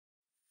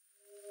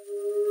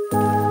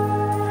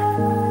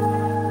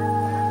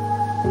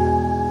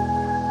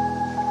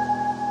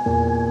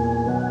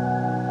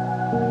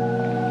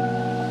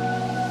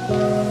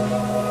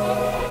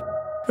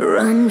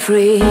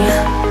free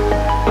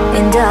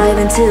and dive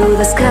into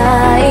the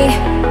sky.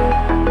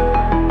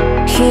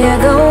 Hear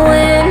the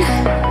wind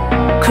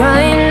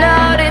crying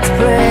out its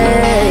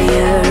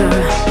prayer.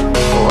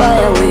 Why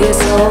are we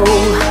so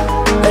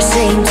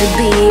ashamed to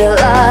be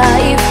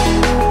alive?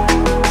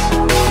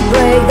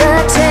 Break the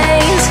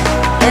chains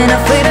and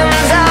our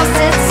freedom's ours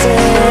to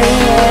take.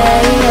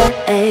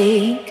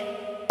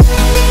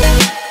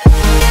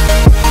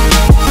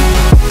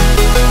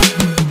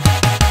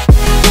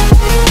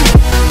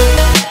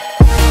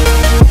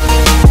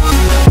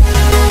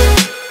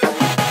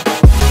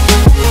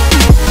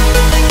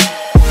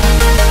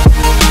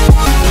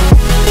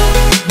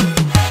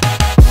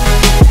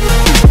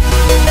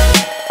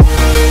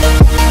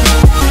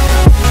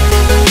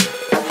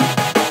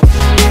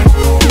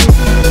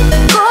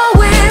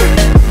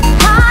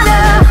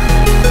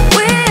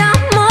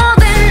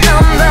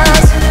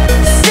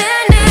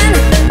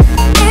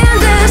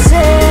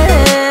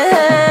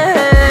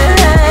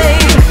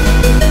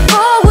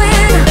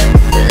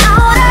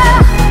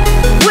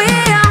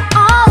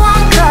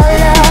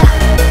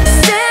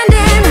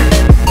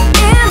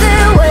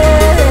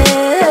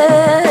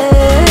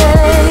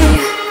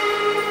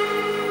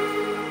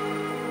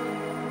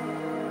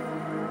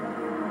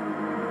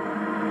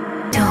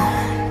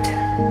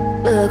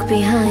 Look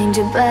behind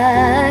your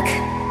back.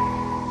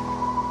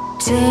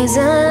 Chase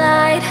a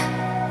light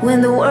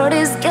when the world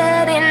is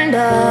getting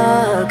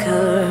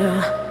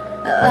darker.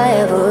 I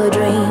have a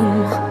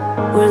dream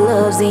where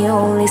love's the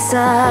only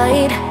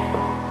side.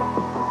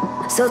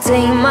 So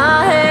take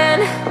my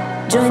hand,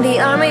 join the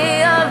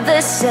army of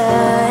the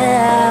shadows.